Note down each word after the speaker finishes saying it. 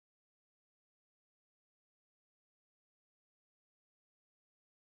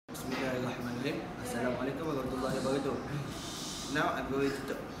Bismillahirrahmanirrahim. Assalamualaikum warahmatullahi wabarakatuh. Now I'm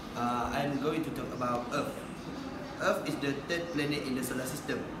going to talk about Earth. Earth is the third planet in the solar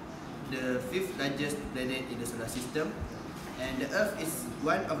system, the fifth largest planet in the solar system, and the Earth is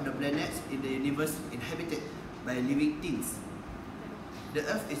one of the planets in the universe inhabited by living things. The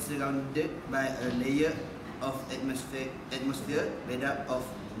Earth is surrounded by a layer of atmosphere made up of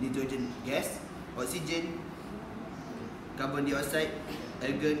nitrogen gas, oxygen, carbon dioxide,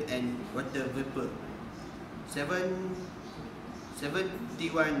 argon and water vapor. 71%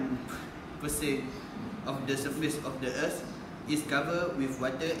 of the surface of the Earth is covered with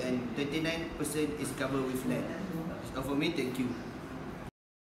water and 29% is covered with land. So for me, thank you.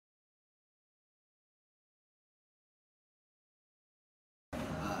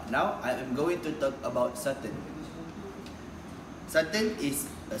 Now I am going to talk about Saturn. Saturn is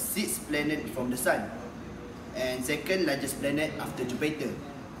a sixth planet from the Sun and second largest planet after Jupiter.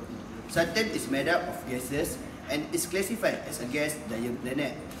 Saturn is made up of gases and is classified as a gas giant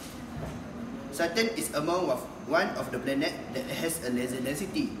planet. Saturn is one of the planets that has a lesser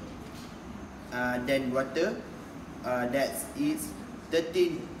density than water, that is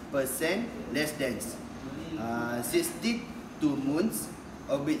 13% less dense. 62 moons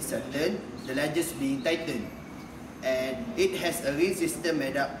orbit Saturn, the largest being Titan, and it has a ring system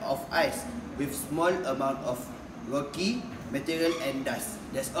made up of ice with small amount of rocky material and dust.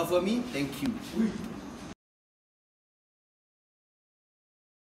 That's all for me. Thank you.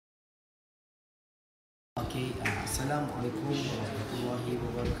 Okay, Assalamualaikum warahmatullahi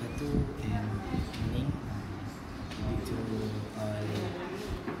wabarakatuh and good evening to all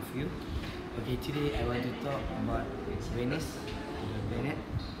of you. Okay, today I want to talk about Venus, the planet.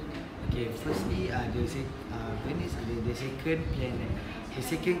 Okay, firstly, Venus is the second planet, the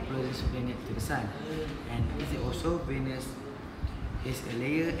second closest planet to the Sun, and is also Venus is a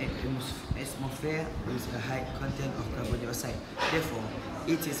layer and atmosphere with a high content of carbon dioxide. Therefore,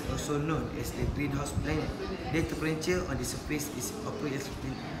 it is also known as the greenhouse planet. The temperature on the surface is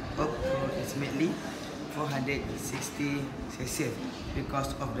approximately 460 Celsius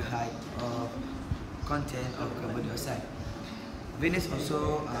because of the high content of carbon dioxide. Venus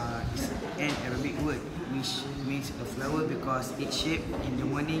also is an Arabic word which means a flower because its shape in the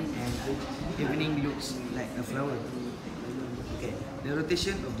morning and evening looks like a flower. Okay. The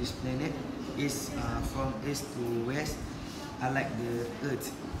rotation of this planet is from east to west, unlike the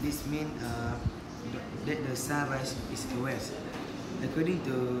Earth. This means that the sunrise is the west. According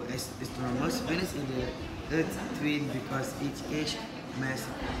to astronomers, Venus is the Earth's twin because its age, mass,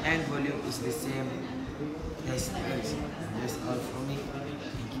 and volume is the same as the Earth. That's all from me.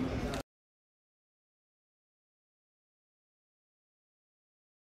 Thank you.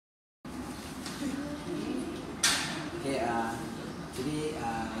 Okay, today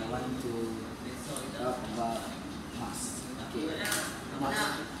I want to talk about Mars. Okay,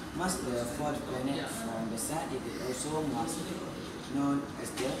 Mars, the fourth planet from the Sun, it is also Mars, known as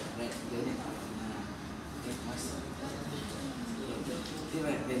the red planet. Okay, Mars. The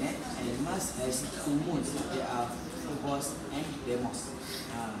red planet, and Mars has two moons. They are Phobos and Deimos.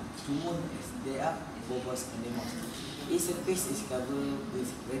 Two moons, they are Phobos and Deimos. Its surface is covered with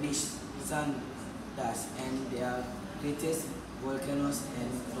reddish sun dust, and their craters, volcanoes,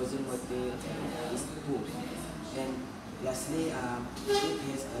 and frozen water is pool. And lastly, it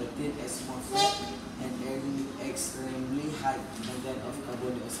has a thin atmosphere and an extremely high content of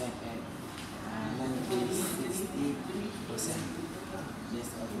carbon dioxide at 60%.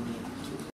 That's all for me.